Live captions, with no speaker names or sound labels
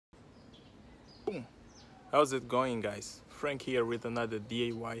How's it going, guys? Frank here with another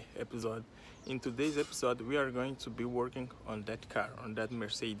DIY episode. In today's episode we are going to be working on that car, on that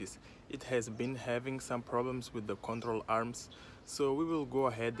Mercedes. It has been having some problems with the control arms, so we will go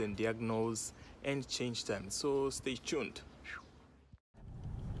ahead and diagnose and change them, so stay tuned.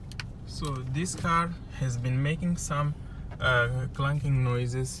 So this car has been making some clunking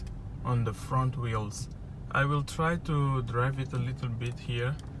noises on the front wheels. I will try to drive it a little bit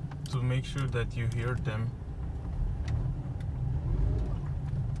here to make sure that you hear them.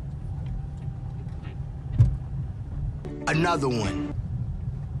 Another one.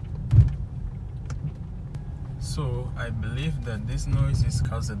 So I believe that this noise is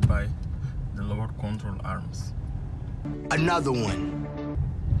caused by the lower control arms. Another one.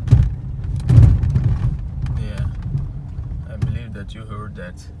 Yeah, I believe that you heard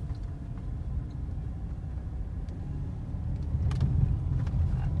that.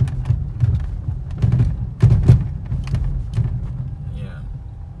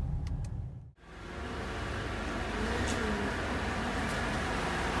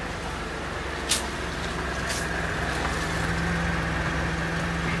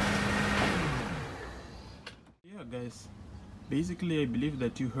 Guys, basically I believe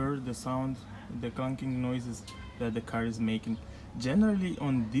that you heard the sound, the clunking noises that the car is making. Generally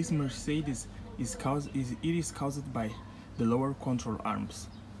on this Mercedes it is caused by the lower control arms.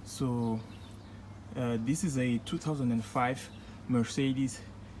 So this is a 2005 Mercedes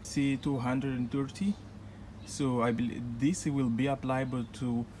C230. So I believe this will be applicable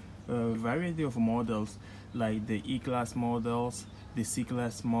to a variety of models like the E-Class models, the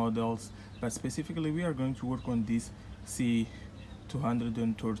C-Class models, but specifically we are going to work on this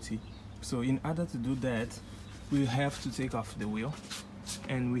C230. So in order to do that, we have to take off the wheel,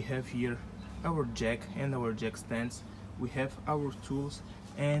 and we have here our jack and our jack stands, we have our tools,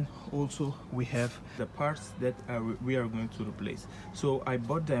 and also we have the parts that we are going to replace. So I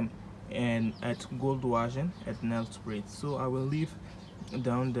bought them at Goldwagen at Nelspruit, so I will leave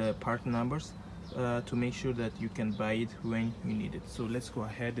down the part numbers to make sure that you can buy it when you need it. So let's go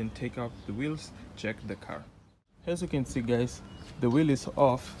ahead and take out the wheels, check the car. As you can see, guys, the wheel is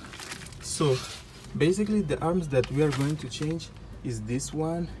off. So basically the arms that we are going to change is this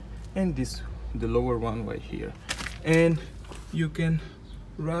one and this, the lower one right here. And you can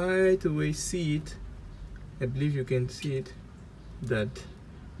right away see it, I believe you can see it, that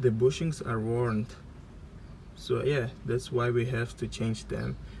the bushings are worn. So yeah, that's why we have to change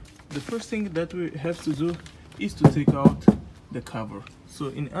them. The first thing that we have to do is to take out the cover. So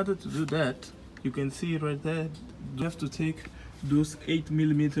in order to do that, you can see right there, you have to take those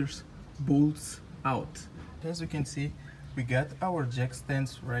 8mm bolts out. As you can see, we got our jack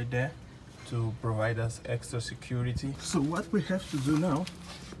stands right there to provide us extra security. So what we have to do now,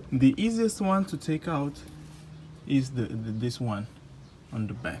 the easiest one to take out is this one on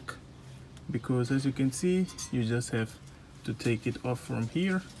the back, because as you can see, you just have to take it off from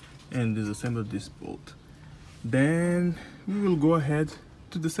here and disassemble this bolt. Then we will go ahead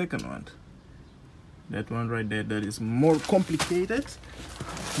to the second one, that one right there, that is more complicated,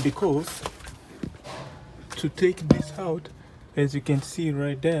 because to take this out, as you can see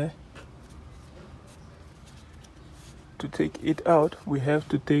right there, to take it out we have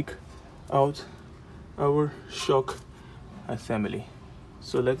to take out our shock assembly.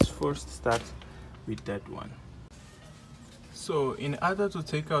 So let's first start with that one. So in order to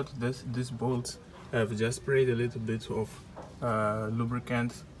take out this bolt, I've just sprayed a little bit of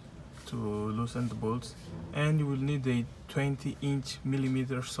lubricant to loosen the bolts, and you will need a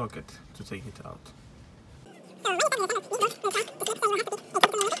 20mm socket to take it out.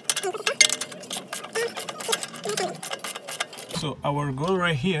 So our goal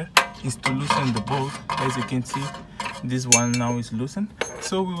right here is to loosen the bolt. As you can see, this one now is loosened,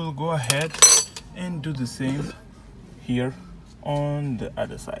 so we will go ahead and do the same here on the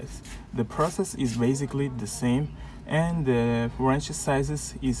other side. The process is basically the same, and the wrench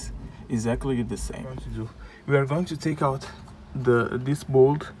sizes is exactly the same. We are going to take out this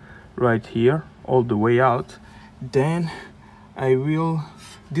bolt right here all the way out. Then I will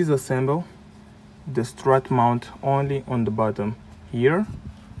disassemble the strut mount only on the bottom here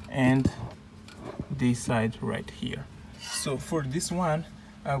and this side right here. So for this one,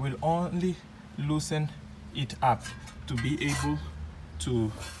 I will only loosen it up to be able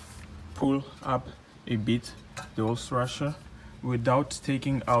to pull up a bit the old structure without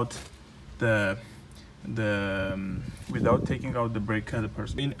taking out the brake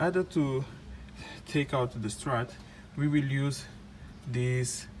calipers. In order to take out the strut, we will use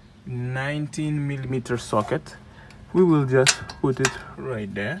this 19mm socket. We will just put it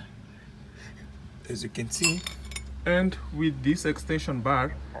right there as you can see. And with this extension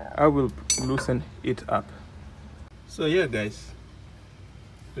bar, I will loosen it up. So yeah guys,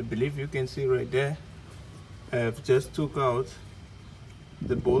 I believe you can see right there, I have just took out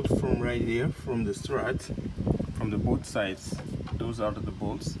the bolt from right here, from the strut, from the both sides. Those are the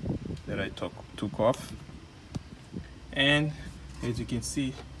bolts that I took off. And as you can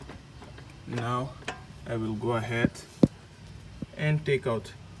see, now I will go ahead and take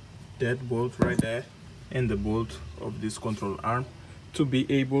out that bolt right there and the bolt of this control arm to be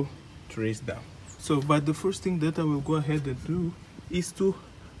able to raise down. So but the first thing that I will go ahead and do is to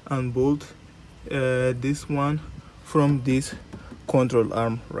unbolt this one from this control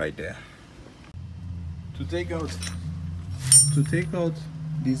arm right there. To take out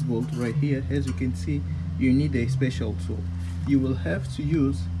this bolt right here, as you can see, you need a special tool. You will have to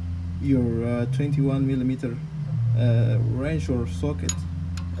use your 21 millimeter wrench or socket,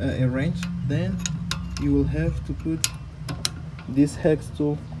 a wrench. Then you will have to put this hex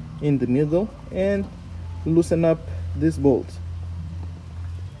tool in the middle and loosen up this bolt.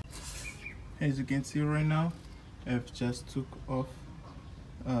 As you can see right now, I've just took off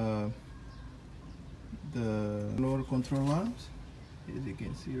the lower control arms. As you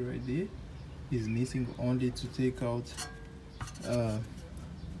can see right there, is missing only to take out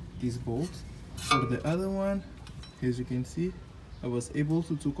this bolt. For the other one, as you can see, I was able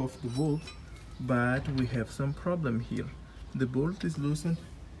to take off the bolt, but we have some problem here. The bolt is loosened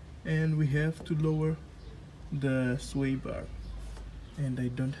and we have to lower the sway bar, and I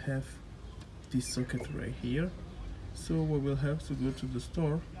don't have this socket right here, so we will have to go to the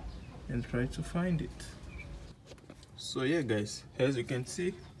store and try to find it. So yeah guys, as you can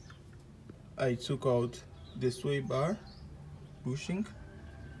see, I took out the sway bar bushing,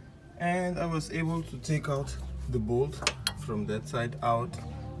 and I was able to take out the bolt from that side out,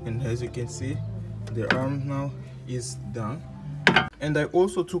 and as you can see, the arm now is done. And I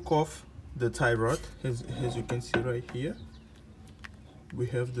also took off the tie rod. As you can see right here, we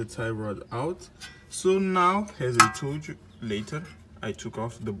have the tie rod out. So now, as I told you later, I took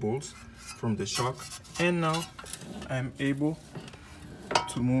off the bolts from the shock, and now I'm able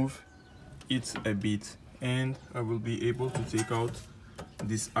to move it a bit, and I will be able to take out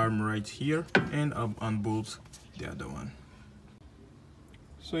this arm right here and unbolt the other one.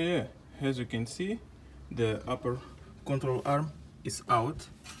 So yeah, as you can see, the upper control arm is out.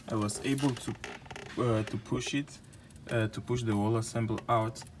 I was able to push it, to push the whole assembly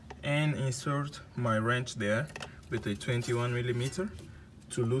out and insert my wrench there with a 21 millimeter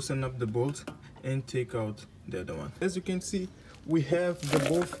to loosen up the bolt and take out the other one. As you can see, we have the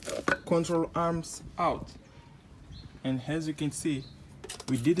both control arms out, and as you can see,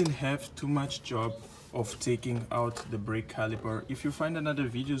 we didn't have too much job of taking out the brake caliper. If you find another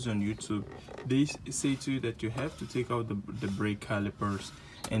videos on YouTube, they say to you that you have to take out the brake calipers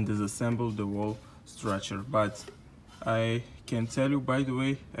and disassemble the whole structure, but I can tell you, by the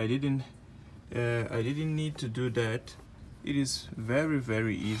way, I didn't need to do that. It is very,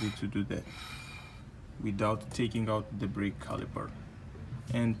 very easy to do that without taking out the brake caliper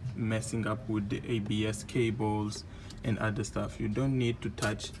and messing up with the ABS cables and other stuff. You don't need to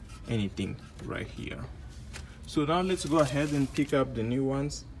touch anything right here. So now let's go ahead and pick up the new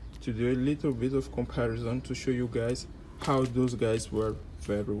ones to do a little bit of comparison to show you guys how those guys were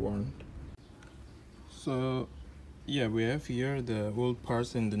very worn. So yeah, we have here the old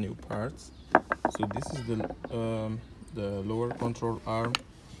parts and the new parts. So this is the lower control arm.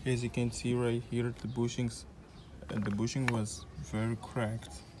 As you can see right here, the bushings, the bushing was very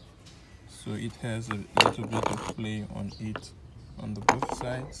cracked, so it has a little bit of play on it on the both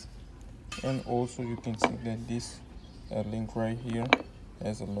sides. And also you can see that this link right here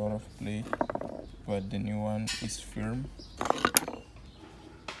has a lot of play, but the new one is firm.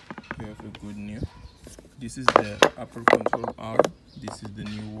 We have a good new. This is the upper control arm, this is the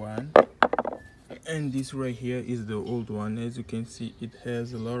new one, and this right here is the old one. As you can see, it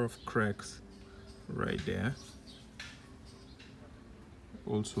has a lot of cracks right there,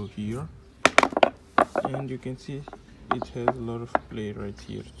 also here, and you can see it has a lot of play right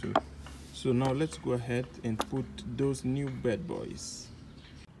here too. So now let's go ahead and put those new bad boys.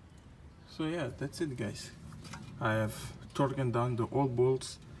 So yeah, that's it guys. I have torqued down the old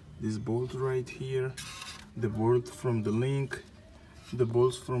bolts, this bolt right here, the bolt from the link, the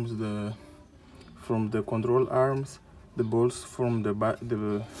bolts from the control arms, the bolts from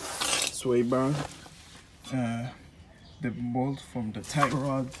the sway bar, the bolt from the tie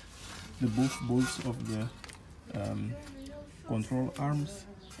rod, the both bolts of the control arms,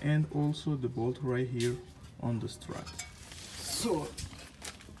 and also the bolt right here on the strut. So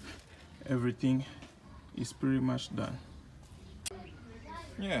everything is pretty much done.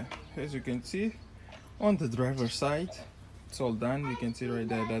 Yeah, as you can see on the driver's side, it's all done. You can see right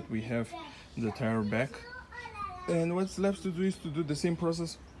there that we have the tire back, and what's left to do is to do the same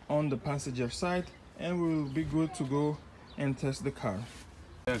process on the passenger side, and we will be good to go and test the car.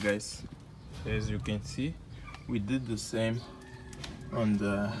 Yeah guys, as you can see, we did the same on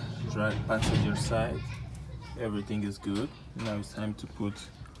the passenger side. Everything is good. Now it's time to put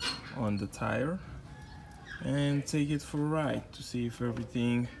on the tire and take it for a ride to see if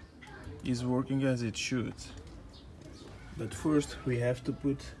everything is working as it should. But first we have to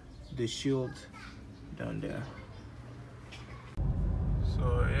put the shield down there.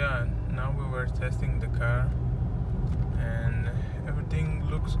 So yeah, now we were testing the car and everything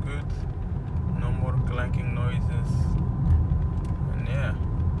looks good. No more clanking noises. And yeah,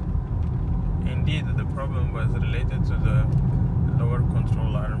 indeed the problem was related to the lower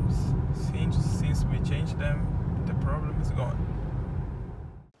control arms. Since we changed them, the problem is gone.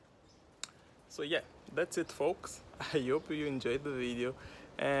 So yeah, that's it folks. I hope you enjoyed the video,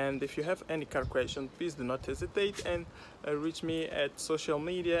 and if you have any car question, please do not hesitate and reach me at social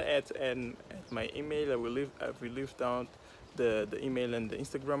media at my email. I will leave down the email and the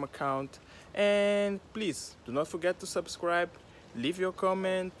Instagram account, and please do not forget to subscribe, leave your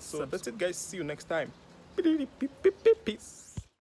comments. So that's it guys, see you next time. Peace.